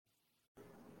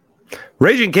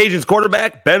Ragin Cajuns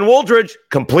quarterback Ben Wooldridge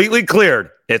completely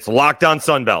cleared. It's Locked On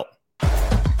Sunbelt.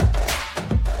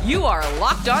 You are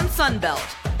Locked On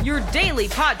Sunbelt, your daily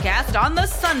podcast on the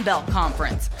Sunbelt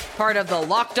Conference, part of the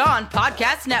Locked On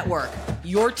Podcast Network,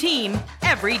 your team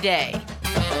every day.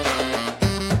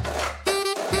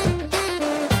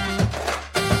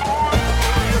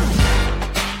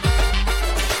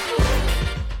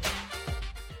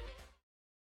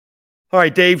 All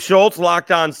right, Dave Schultz, Locked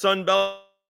On Sunbelt,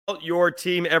 your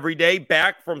team every day,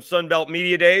 back from Sunbelt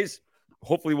Media Days.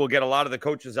 Hopefully we'll get a lot of the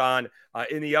coaches on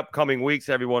in the upcoming weeks.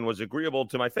 Everyone was agreeable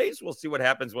to my face. We'll see what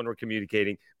happens when we're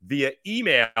communicating via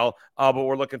email, but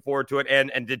we're looking forward to it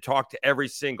and did talk to every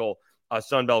single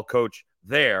Sunbelt coach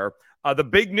there. The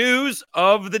big news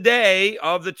of the day,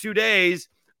 of the 2 days,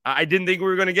 I didn't think we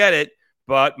were going to get it,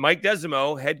 but Mike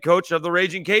Desimo, head coach of the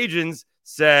Ragin Cajuns,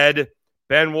 said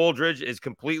Ben Wooldridge is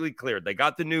completely cleared. They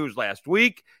got the news last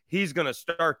week. He's going to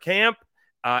start camp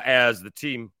as the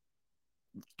team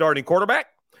starting quarterback,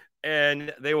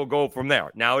 and they will go from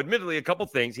there. Now, admittedly, a couple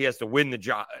things. He has to win the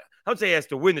job. I would say he has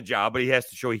to win the job, but he has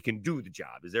to show he can do the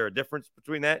job. Is there a difference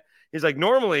between that? He's like,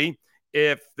 normally,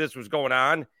 if this was going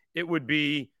on, it would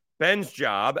be Ben's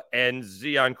job, and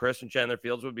Zion, Chris, and Chandler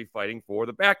Fields would be fighting for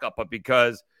the backup. But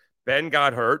because Ben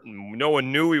got hurt, and no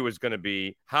one knew he was going to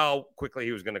be, how quickly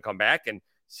he was going to come back, and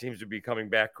seems to be coming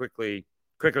back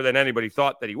quicker than anybody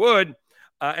thought that he would.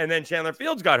 And then Chandler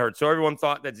Fields got hurt, so everyone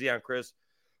thought that Zion, Chris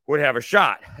would have a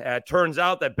shot. Turns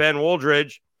out that Ben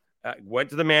Wooldridge went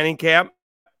to the Manning camp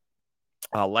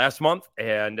last month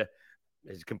and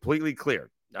is completely cleared.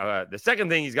 The second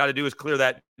thing he's got to do is clear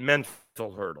that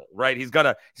mental hurdle, right? He's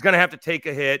gonna have to take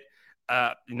a hit.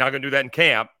 He's not going to do that in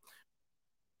camp.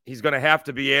 He's going to have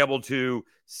to be able to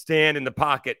stand in the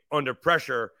pocket under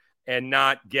pressure and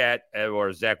not get,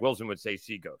 or Zach Wilson would say,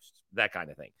 see ghosts, that kind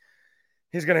of thing.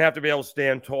 He's going to have to be able to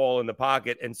stand tall in the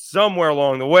pocket. And somewhere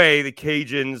along the way, the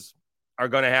Cajuns are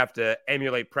going to have to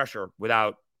emulate pressure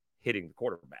without hitting the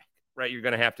quarterback, right? You're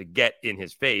going to have to get in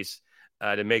his face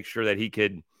to make sure that he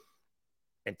could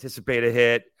anticipate a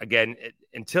hit. Again,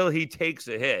 until he takes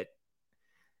a hit,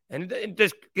 and it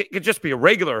could just be a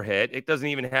regular hit. It doesn't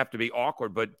even have to be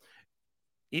awkward. But,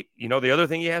 the other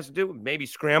thing he has to do, maybe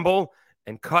scramble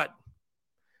and cut.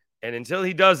 And until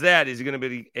he does that, is he going to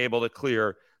be able to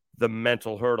clear the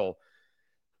mental hurdle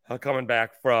coming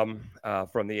back from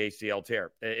the ACL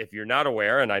tear. If you're not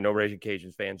aware, and I know Ragin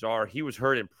Cajuns fans are, he was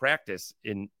hurt in practice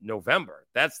in November.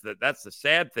 That's the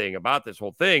sad thing about this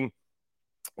whole thing,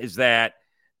 is that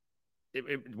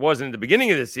it wasn't at the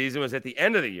beginning of the season, it was at the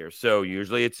end of the year. So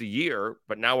usually it's a year,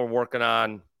 but now we're working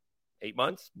on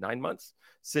 9 months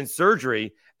since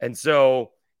surgery. And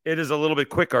so it is a little bit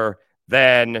quicker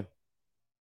than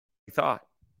we thought.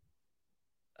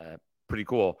 Pretty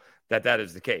cool that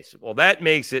is the case. Well, that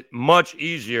makes it much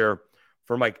easier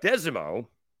for Mike Desimo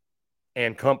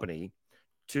and company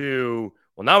to,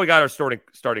 now we got our starting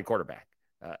quarterback.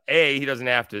 He doesn't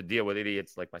have to deal with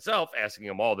idiots like myself asking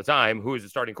him all the time who is the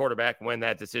starting quarterback and when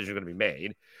that decision is going to be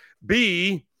made.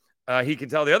 B, he can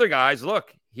tell the other guys,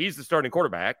 look, he's the starting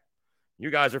quarterback. You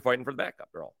guys are fighting for the backup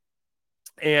role.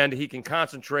 And he can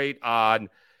concentrate on,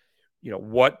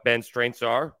 what Ben's strengths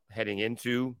are heading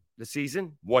into the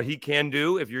season, what he can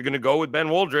do. If you're going to go with Ben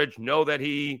Wooldridge, know that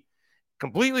he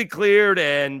completely cleared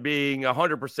and being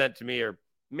 100% to me are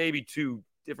maybe two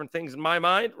different things in my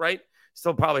mind, right?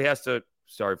 Still probably has to,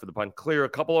 sorry for the pun, clear a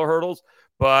couple of hurdles,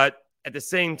 but at the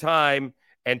same time,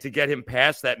 and to get him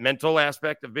past that mental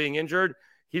aspect of being injured,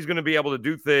 he's going to be able to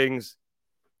do things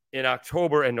in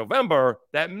October and November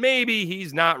that maybe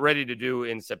he's not ready to do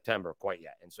in September quite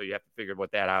yet. And so you have to figure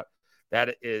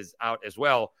that is out as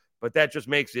well. But that just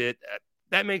makes it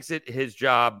his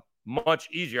job much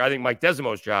easier. I think Mike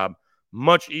Desimo's job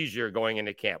much easier going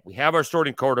into camp. We have our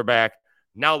starting quarterback.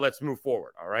 Now let's move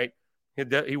forward. All right.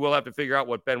 He will have to figure out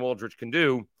what Ben Wooldridge can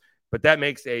do, but that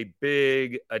makes a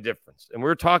big difference. And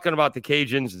we're talking about the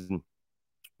Cajuns, and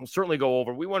we'll certainly go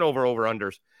over. We went over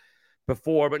unders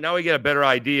before, but now we get a better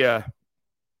idea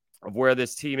of where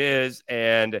this team is.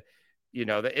 And,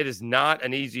 it is not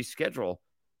an easy schedule.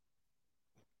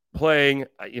 Playing,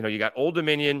 you got Old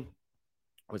Dominion.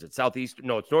 Was it Southeast?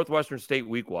 No, it's Northwestern State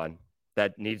week 1.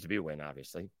 That needs to be a win,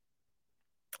 obviously.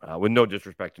 With no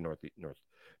disrespect to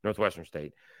Northwestern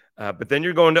State. But then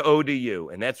you're going to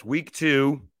ODU, and that's week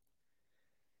 2.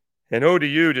 And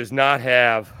ODU does not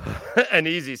have an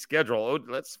easy schedule.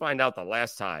 Let's find out the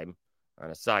last time,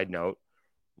 on a side note.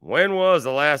 When was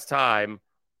the last time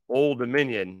Old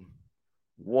Dominion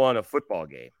won a football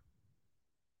game?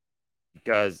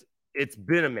 Because it's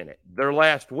been a minute. Their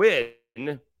last win,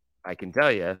 I can tell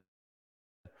you,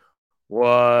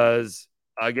 was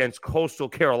against Coastal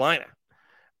Carolina.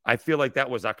 I feel like that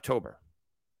was October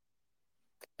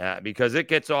because it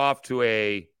gets off to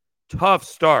a tough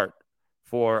start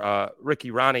for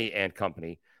Ricky Ronnie and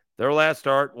company. Their last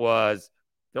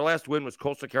win was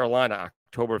Coastal Carolina,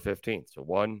 October 15th. So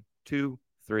 1, 2,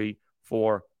 3,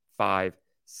 4, 5,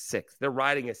 6. They're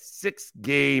riding a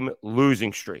 6-game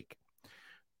losing streak.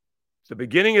 The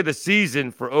beginning of the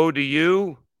season for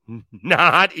ODU,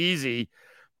 not easy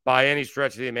by any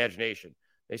stretch of the imagination.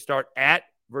 They start at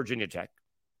Virginia Tech.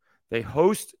 They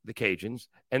host the Cajuns,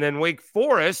 and then Wake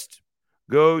Forest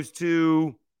goes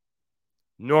to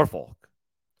Norfolk.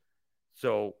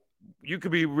 So you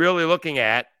could be really looking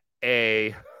at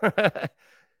a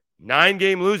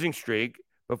 9-game losing streak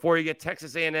before you get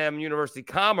Texas A&M University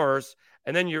Commerce,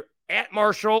 and then you're at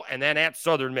Marshall and then at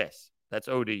Southern Miss. That's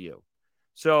ODU.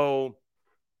 So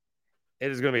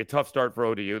it is going to be a tough start for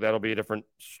ODU. That'll be a different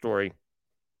story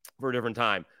for a different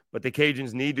time. But the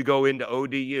Cajuns need to go into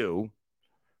ODU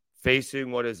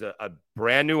facing what is a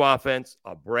brand new offense,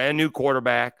 a brand new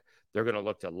quarterback. They're going to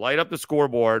look to light up the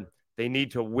scoreboard. They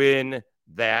need to win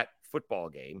that football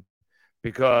game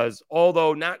because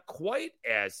although not quite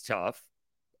as tough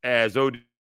as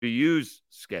ODU's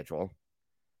schedule,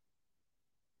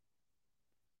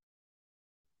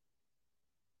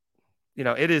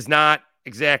 it is not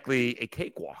exactly a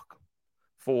cakewalk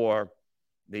for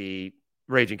the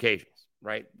Ragin' Cajuns,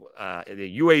 right?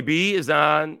 The UAB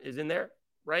is in there,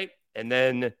 right? And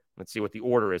then let's see what the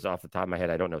order is off the top of my head.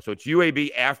 I don't know. So it's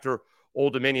UAB after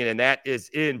Old Dominion, and that is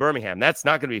in Birmingham. That's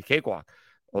not going to be a cakewalk,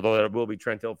 although there will be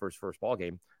Trent Dilfer's first ball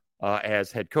game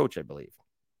as head coach, I believe.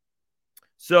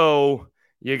 So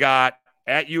you got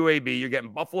at UAB, you're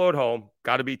getting Buffalo at home,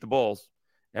 got to beat the Bulls.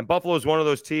 And Buffalo is one of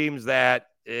those teams that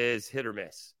is hit or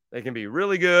miss. They can be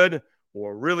really good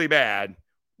or really bad.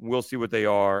 We'll see what they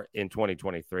are in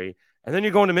 2023. And then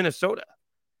you're going to Minnesota.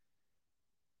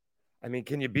 I mean,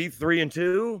 can you beat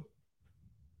 3-2?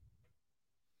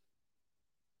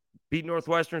 Beat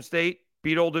Northwestern State,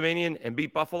 beat Old Dominion, and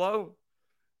beat Buffalo?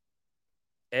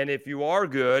 And if you are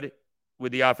good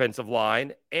with the offensive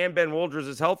line and Ben Wooldridge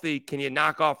is healthy, can you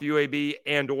knock off UAB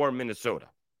and or Minnesota?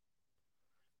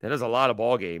 That is a lot of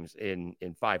ball games in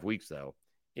 5 weeks, though,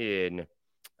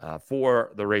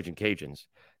 for the Ragin' Cajuns.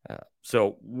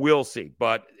 So we'll see.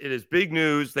 But it is big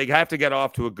news. They have to get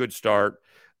off to a good start.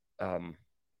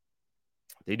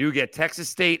 They do get Texas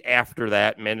State after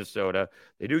that, Minnesota.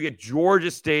 They do get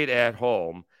Georgia State at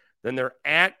home. Then they're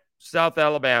at South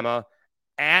Alabama,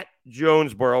 at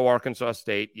Jonesboro, Arkansas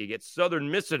State. You get Southern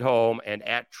Miss at home and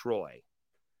at Troy.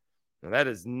 Now, that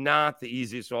is not the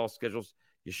easiest of all schedules.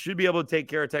 You should be able to take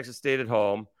care of Texas State at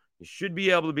home. You should be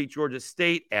able to beat Georgia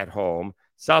State at home.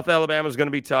 South Alabama is going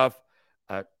to be tough.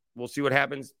 We'll see what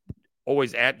happens.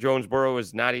 Always at Jonesboro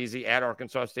is not easy. At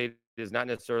Arkansas State is not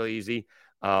necessarily easy.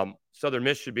 Southern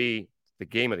Miss should be the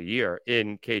game of the year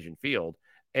in Cajun Field,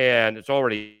 and it's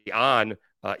already on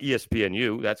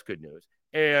ESPNU. That's good news.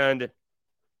 And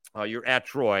you're at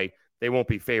Troy. They won't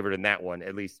be favored in that one,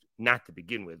 at least not to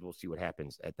begin with. We'll see what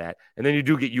happens at that. And then you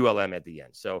do get ULM at the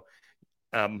end. So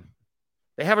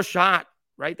they have a shot,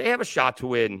 right? They have a shot to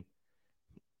win,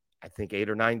 I think, 8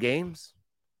 or 9 games,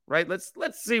 right? Let's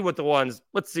see let's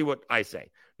see what I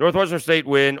say. Northwestern State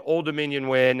win, Old Dominion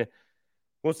win.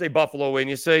 We'll say Buffalo win.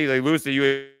 You say they lose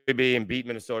to UAB and beat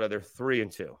Minnesota. They're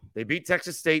 3-2. They beat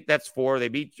Texas State. That's 4. They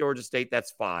beat Georgia State. That's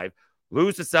 5.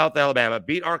 Lose to South Alabama.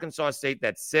 Beat Arkansas State.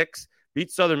 That's 6. Beat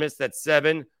Southern Miss. That's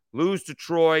 7. Lose to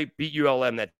Troy. Beat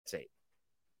ULM. That's 8. It's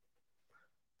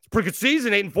a pretty good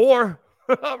season, 8-4,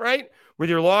 right? With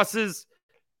your losses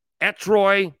at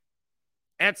Troy,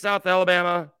 at South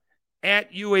Alabama,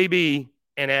 at UAB,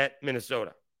 and at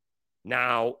Minnesota.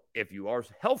 Now, if you are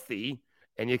healthy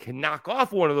and you can knock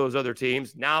off one of those other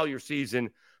teams, now your season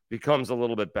becomes a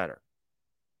little bit better.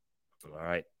 All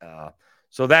right.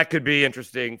 So that could be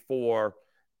interesting for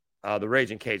the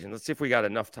Ragin' Cajuns. Let's see if we got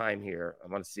enough time here. I'm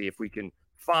going to see if we can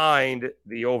find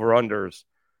the over-unders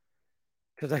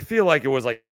because I feel like it was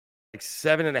like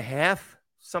 7.5,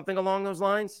 something along those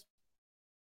lines.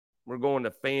 We're going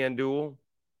to FanDuel.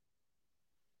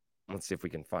 Let's see if we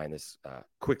can find this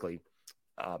quickly.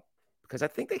 Because I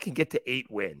think they can get to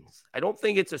 8 wins. I don't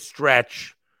think it's a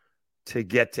stretch to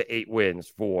get to 8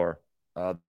 wins for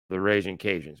the Ragin'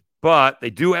 Cajuns. But they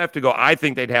do have to go. I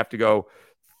think they'd have to go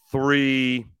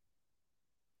 3-2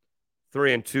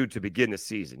 to begin the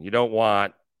season. You don't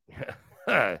want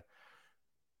let's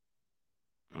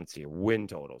see, win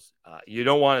totals. You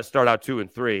don't want to start out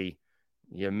 2-3.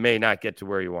 You may not get to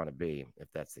where you want to be if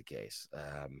that's the case.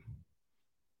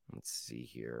 Let's see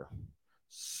here.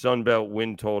 Sunbelt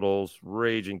win totals,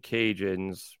 Ragin'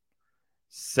 Cajuns,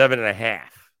 7.5.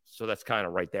 So that's kind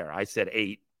of right there. I said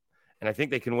 8, and I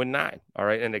think they can win 9. All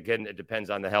right. And again, it depends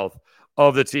on the health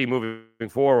of the team moving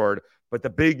forward. But the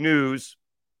big news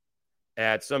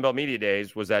at Sunbelt Media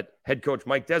Days was that head coach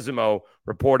Mike Desimo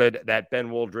reported that Ben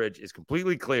Wooldridge is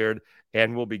completely cleared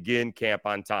and will begin camp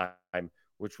on time,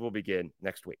 which will begin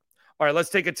next week. All right, let's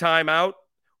take a time out.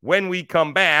 When we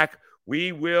come back,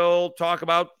 we will talk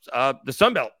about the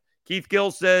Sunbelt. Keith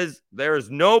Gill says there is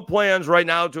no plans right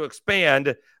now to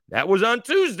expand. That was on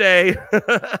Tuesday.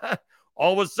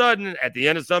 All of a sudden, at the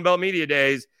end of Sunbelt Media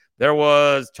Days, there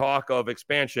was talk of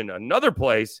expansion another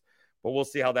place, but we'll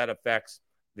see how that affects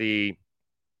the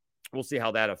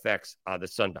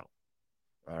Sunbelt.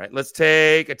 All right, let's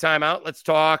take a timeout. Let's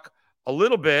talk a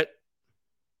little bit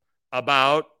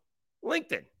about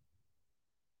LinkedIn.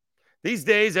 These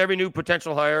days, every new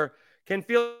potential hire can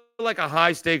feel like a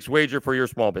high-stakes wager for your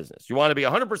small business. You want to be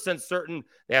 100% certain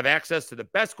they have access to the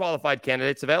best qualified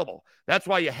candidates available. That's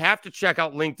why you have to check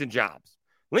out LinkedIn Jobs.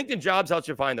 LinkedIn Jobs helps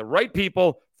you find the right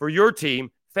people for your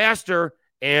team faster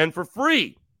and for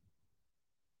free.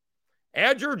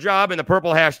 Add your job in the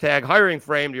purple hashtag hiring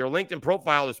frame to your LinkedIn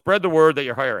profile to spread the word that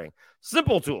you're hiring.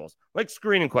 Simple tools like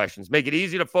screening questions make it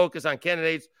easy to focus on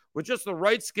candidates with just the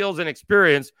right skills and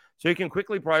experience so you can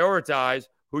quickly prioritize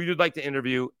who you'd like to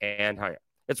interview and hire.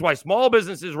 That's why small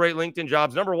businesses rate LinkedIn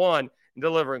Jobs number 1 in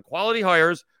delivering quality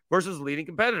hires versus leading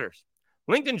competitors.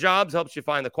 LinkedIn Jobs helps you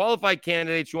find the qualified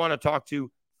candidates you want to talk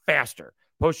to faster.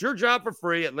 Post your job for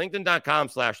free at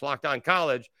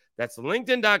linkedin.com/lockedoncollege. That's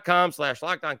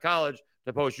linkedin.com/lockedoncollege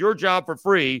to post your job for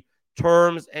free.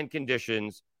 Terms and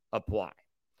conditions apply.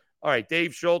 All right,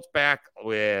 Dave Schultz back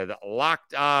with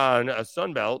Locked On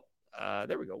Sunbelt.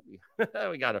 There we go.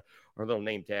 We got our little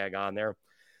name tag on there.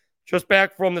 Just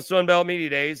back from the Sunbelt Media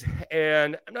Days,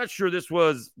 and I'm not sure this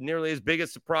was nearly as big a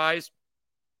surprise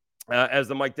as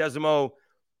the Mike Desimo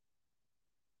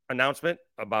announcement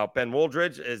about Ben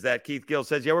Wooldridge, is that Keith Gill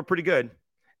says, yeah, we're pretty good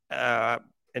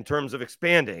in terms of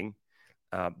expanding.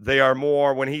 They are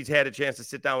more, when he's had a chance to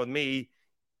sit down with me.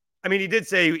 I mean, he did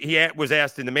say he was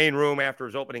asked in the main room after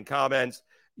his opening comments,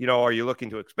 are you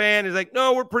looking to expand? He's like,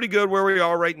 no, we're pretty good where we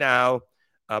are right now.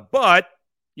 But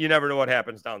you never know what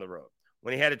happens down the road.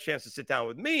 When he had a chance to sit down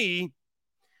with me,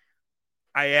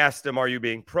 I asked him, are you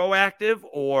being proactive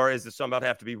or is the Sunbelt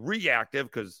have to be reactive?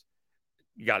 Because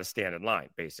you got to stand in line,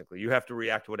 basically. You have to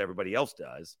react to what everybody else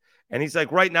does. And he's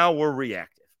like, right now we're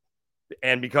reactive.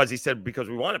 And because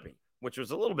we want to be, which was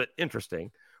a little bit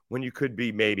interesting when you could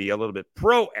be maybe a little bit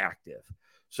proactive.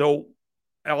 So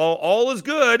all is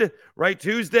good, right?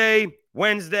 Tuesday,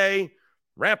 Wednesday,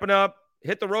 wrapping up,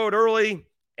 hit the road early.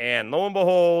 And lo and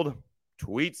behold,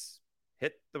 tweets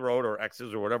hit the road, or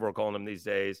X's or whatever we're calling them these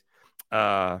days.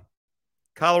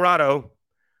 Colorado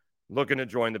looking to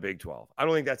join the Big 12. I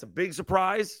don't think that's a big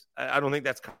surprise. I don't think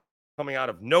that's coming out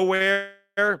of nowhere.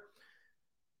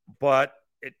 But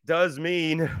it does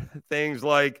mean things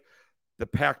like the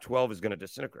Pac-12 is going to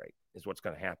disintegrate, is what's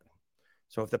going to happen.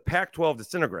 So if the Pac-12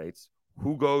 disintegrates,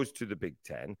 who goes to the Big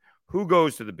 10? Who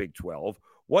goes to the Big 12?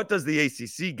 What does the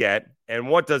ACC get? And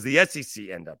what does the SEC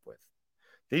end up with?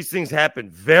 These things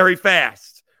happen very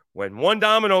fast. When one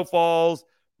domino falls,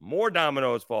 more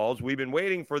dominoes falls. We've been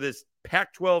waiting for this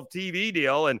Pac-12 TV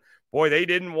deal, and boy, they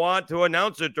didn't want to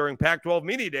announce it during Pac-12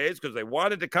 Media Days because they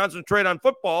wanted to concentrate on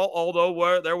football,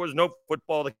 although there was no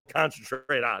football to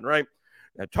concentrate on, right?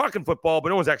 Now, talking football, but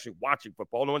no one's actually watching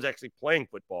football. No one's actually playing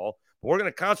football. But we're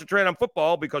going to concentrate on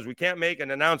football because we can't make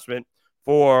an announcement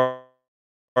for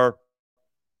the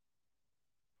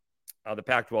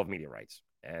Pac-12 media rights.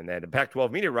 And then the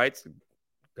Pac-12 media rights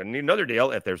going to need another deal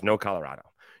if there's no Colorado.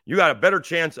 You got a better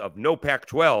chance of no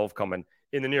Pac-12 coming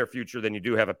in the near future than you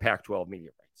do have a Pac-12 media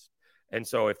rights. And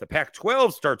so if the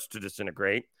Pac-12 starts to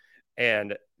disintegrate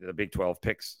and the Big 12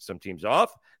 picks some teams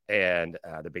off and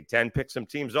the Big 10 picks some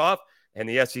teams off and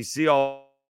the SEC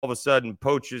all of a sudden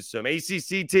poaches some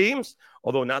ACC teams,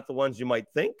 although not the ones you might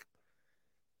think,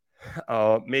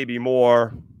 maybe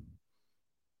more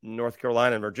North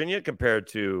Carolina and Virginia compared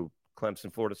to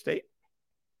Clemson, Florida State,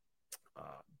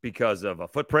 because of a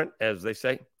footprint, as they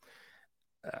say.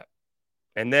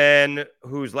 And then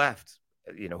who's left?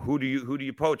 Who do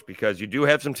you poach? Because you do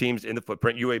have some teams in the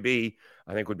footprint. UAB,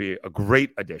 I think, would be a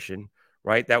great addition,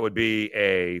 right? That would be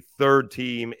a third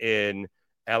team in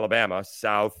Alabama,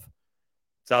 South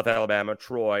Alabama,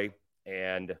 Troy,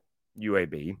 and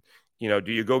UAB. Do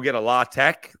you go get a La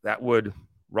Tech? That would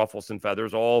ruffle some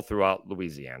feathers all throughout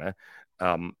Louisiana.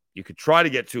 You could try to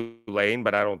get Tulane,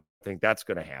 but I don't think that's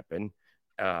going to happen.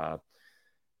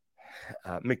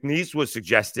 McNeese was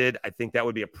suggested. I think that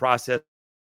would be a process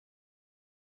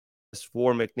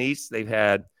for McNeese. They've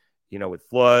had, with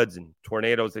floods and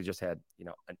tornadoes. They just had,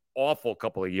 an awful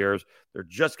couple of years. They're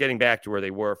just getting back to where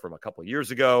they were from a couple of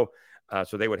years ago.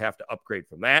 So they would have to upgrade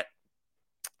from that.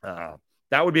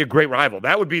 That would be a great rival.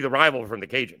 That would be the rival from the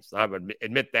Cajuns. I would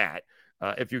admit that.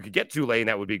 If you could get Tulane,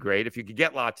 that would be great. If you could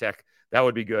get La Tech, that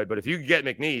would be good. But if you could get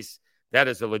McNeese, that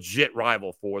is a legit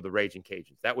rival for the Ragin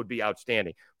Cajuns. That would be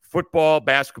outstanding. Football,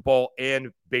 basketball,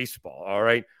 and baseball, all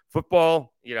right?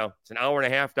 Football, it's an hour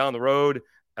and a half down the road.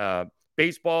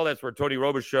 Baseball, that's where Tony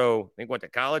Robichaux, I think, went to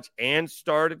college and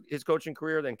started his coaching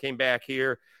career, then came back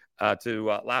here to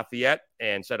Lafayette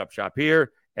and set up shop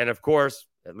here. And, of course,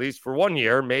 at least for 1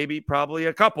 year, maybe probably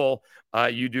a couple,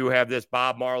 you do have this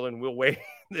Bob Marlin,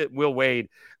 Will Wade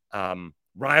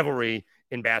rivalry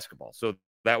in basketball. So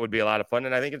that would be a lot of fun.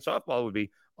 And I think in softball it would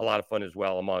be a lot of fun as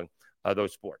well among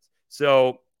those sports.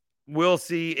 So we'll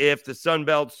see if the Sun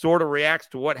Belt sort of reacts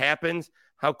to what happens,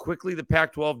 how quickly the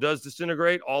Pac-12 does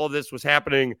disintegrate. All of this was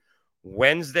happening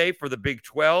Wednesday for the Big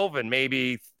 12 and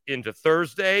maybe into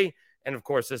Thursday. And, of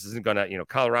course, this isn't going to,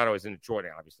 Colorado isn't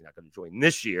joining, obviously not going to join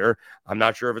this year. I'm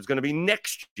not sure if it's going to be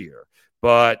next year,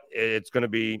 but it's going to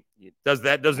be,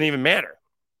 that doesn't even matter.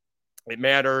 It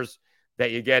matters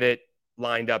that you get it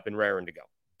lined up and raring to go.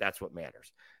 That's what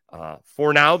matters.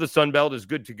 For now, the Sun Belt is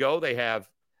good to go. They have,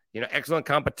 excellent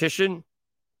competition.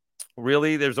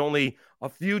 Really, there's only a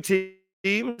few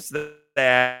teams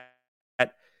that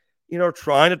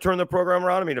trying to turn the program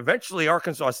around. I mean, eventually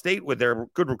Arkansas State with their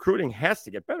good recruiting has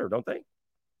to get better, don't they?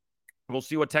 We'll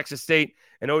see what Texas State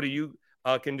and ODU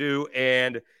can do.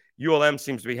 And ULM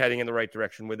seems to be heading in the right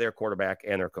direction with their quarterback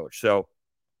and their coach. So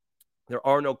there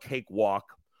are no cakewalk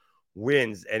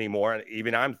wins anymore. And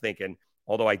even I'm thinking,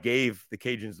 although I gave the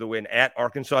Cajuns the win at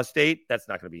Arkansas State, that's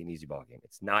not going to be an easy ball game.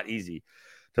 It's not easy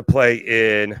to play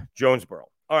in Jonesboro.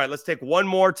 All right, let's take one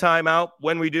more time out.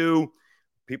 When we do,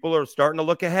 people are starting to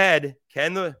look ahead.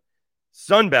 Can the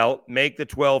Sun Belt make the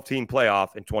 12-team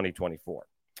playoff in 2024?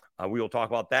 We will talk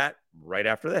about that right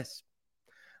after this.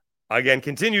 Again,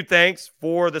 continued thanks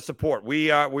for the support.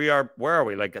 We are, where are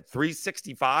we? Like at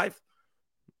 365?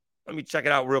 Let me check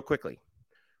it out real quickly.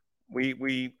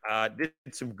 We did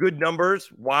some good numbers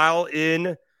while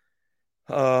in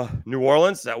New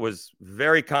Orleans. That was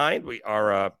very kind.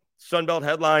 Our Sun Belt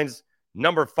headlines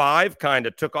number 5 kind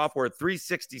of took off. We're at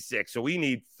 366. So we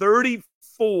need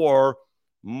 34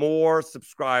 more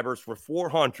subscribers for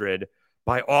 400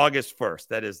 by August 1st.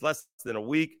 That is less than a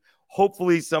week.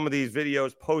 Hopefully some of these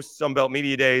videos post Sun Belt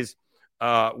Media Days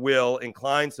will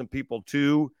incline some people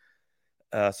to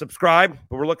subscribe.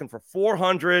 But we're looking for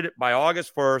 400 by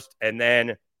August 1st. And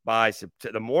then by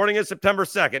the morning of September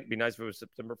 2nd, it'd be nice if it was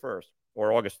September 1st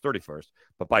or August 31st.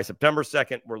 But by September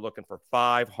 2nd, we're looking for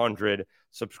 500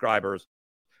 subscribers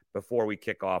before we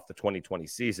kick off the 2020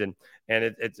 season.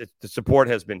 And the support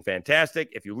has been fantastic.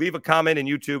 If you leave a comment in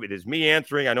YouTube, it is me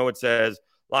answering. I know it says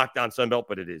Locked On Sunbelt,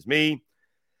 but it is me.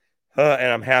 And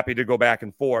I'm happy to go back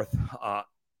and forth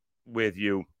with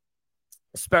you,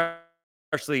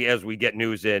 especially as we get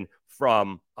news in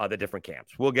from the different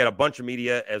camps. We'll get a bunch of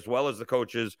media as well as the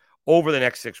coaches over the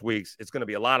next 6 weeks. It's going to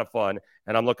be a lot of fun,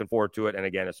 and I'm looking forward to it. And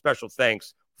again, a special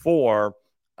thanks for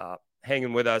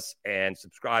hanging with us and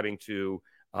subscribing to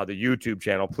the YouTube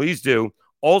channel. Please do.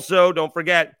 Also, don't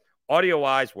forget,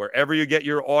 audio-wise, wherever you get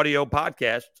your audio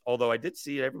podcasts, although I did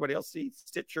see everybody else see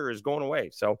Stitcher is going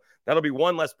away. So that'll be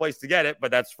one less place to get it, but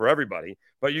that's for everybody.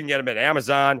 But you can get them at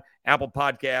Amazon, Apple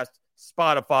Podcasts,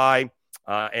 Spotify,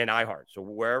 and iHeart. So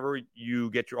wherever you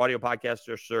get your audio podcasts,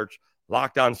 just search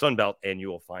Locked On Sunbelt, and you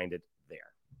will find it there.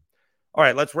 All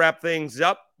right, let's wrap things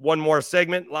up. One more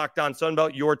segment, Locked On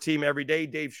Sunbelt, your team every day.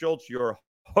 Dave Schultz, your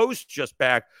host, just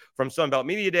back from Sunbelt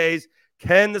Media Days.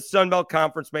 Can the Sunbelt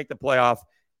Conference make the playoff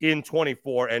in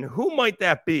 24? And who might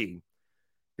that be?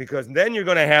 Because then you're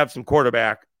going to have some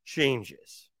quarterback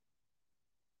changes.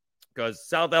 Because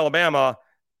South Alabama,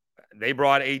 they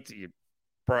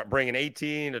bringing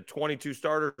 18 to 22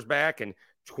 starters back, and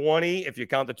 20 if you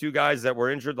count the 2 guys that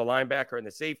were injured, the linebacker and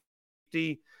the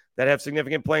safety that have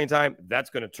significant playing time. That's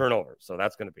going to turn over. So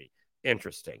that's going to be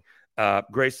interesting.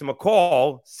 Grayson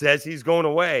McCall says he's going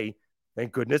away.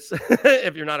 Thank goodness.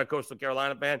 If you're not a Coastal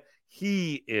Carolina fan,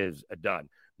 he is done.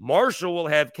 Marshall will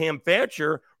have Cam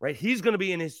Thatcher, right? He's going to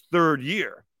be in his 3rd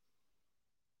year.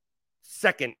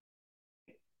 Second,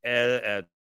 he'll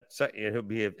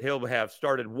have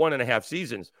started 1.5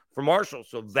 seasons for Marshall.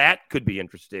 So that could be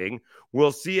interesting.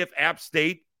 We'll see if App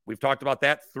State, we've talked about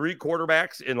that, 3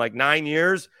 quarterbacks in like 9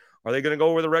 years. Are they going to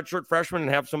go with a redshirt freshman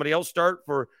and have somebody else start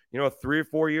for, a 3 or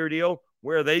 4 year deal?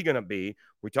 Where are they going to be?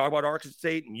 We talk about Arkansas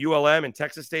State and ULM and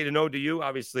Texas State and ODU.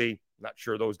 Obviously, not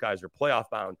sure those guys are playoff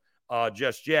bound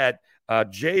just yet.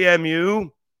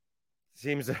 JMU,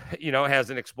 seems, has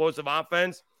an explosive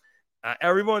offense.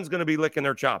 Everyone's going to be licking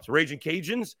their chops. Ragin'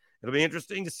 Cajuns, it'll be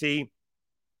interesting to see,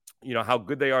 how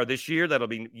good they are this year. That'll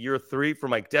be year 3 for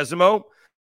Mike Desimo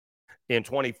in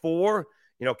 24.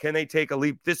 Can they take a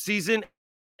leap this season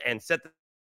and set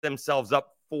themselves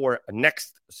up for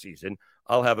next season?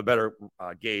 I'll have a better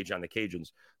gauge on the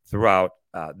Cajuns throughout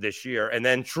this year. And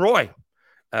then Troy,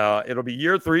 it'll be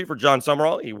year 3 for John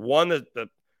Summerall. He won the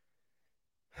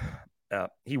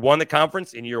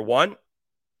conference in year 1.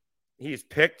 He is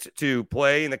picked to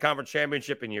play in the conference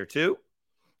championship in year 2.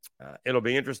 It'll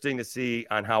be interesting to see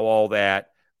on how all that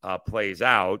plays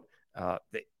out. I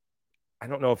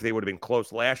don't know if they would have been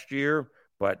close last year,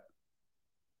 but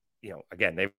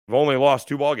again, they've only lost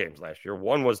 2 ball games last year.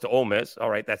 One was to Ole Miss.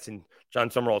 All right, that's in John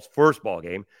Summerall's first ball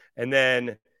game. And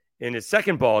then in his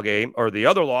second ball game, or the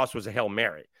other loss was a Hail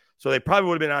Mary. So they probably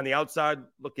would have been on the outside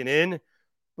looking in,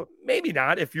 but maybe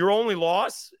not. If your only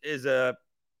loss is a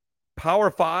Power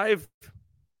 5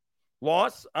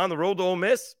 loss on the road to Ole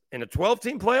Miss in a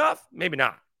 12-team playoff, maybe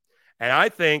not. And I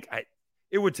think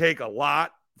it would take a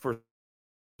lot for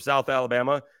South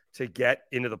Alabama to get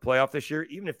into the playoff this year,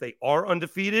 even if they are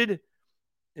undefeated.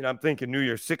 I'm thinking New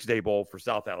Year's 6-Day Bowl for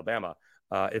South Alabama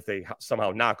if they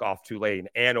somehow knock off Tulane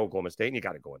and Oklahoma State, and you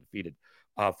got to go undefeated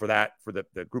for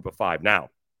the group of 5 now.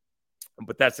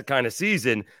 But that's the kind of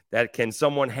season that can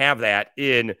someone have that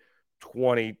in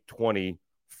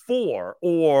 2024,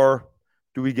 or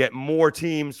do we get more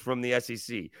teams from the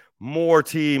SEC, more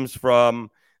teams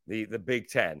from the Big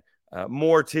Ten,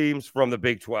 more teams from the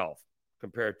Big 12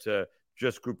 compared to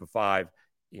just group of 5?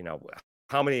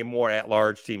 How many more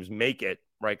at-large teams make it,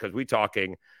 right? Because we're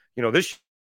talking, this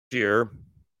year,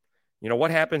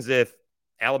 what happens if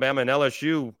Alabama and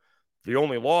LSU, the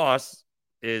only loss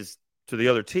is to the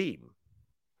other team,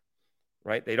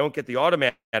 right? They don't get the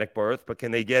automatic berth, but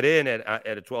can they get in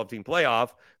at a 12-team playoff?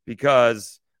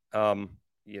 Because,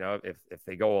 if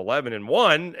they go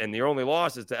 11-1 and the only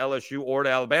loss is to LSU or to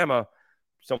Alabama,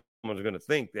 someone's going to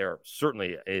think they're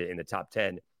certainly in the top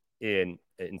 10 in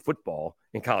football,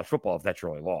 in college football, if that's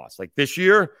your only loss. Like this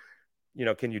year,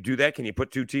 can you do that? Can you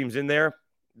put 2 teams in there?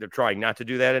 They're trying not to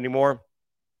do that anymore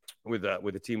with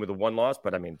a team with a 1 loss.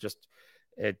 But I mean,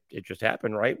 it just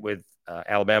happened, right? With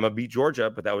Alabama beat Georgia,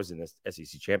 but that was in the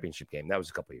SEC championship game. That was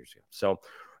a couple of years ago. So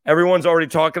everyone's already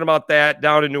talking about that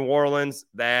down in New Orleans,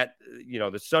 that,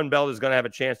 the Sun Belt is going to have a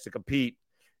chance to compete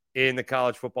in the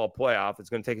college football playoff. It's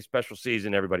going to take a special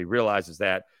season. Everybody realizes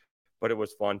that, but it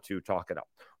was fun to talk it up.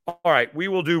 All right, we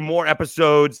will do more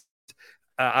episodes.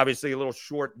 Obviously, a little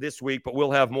short this week, but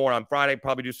we'll have more on Friday.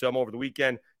 Probably do some over the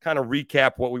weekend, kind of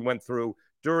recap what we went through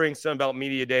during Sunbelt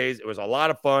Media Days. It was a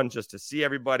lot of fun just to see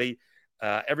everybody.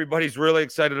 Everybody's really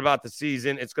excited about the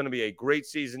season. It's going to be a great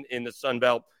season in the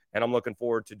Sunbelt, and I'm looking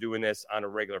forward to doing this on a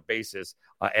regular basis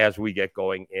as we get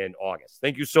going in August.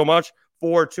 Thank you so much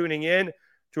for tuning in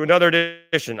to another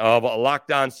edition of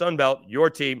Locked On Sunbelt,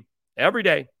 your team every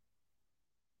day.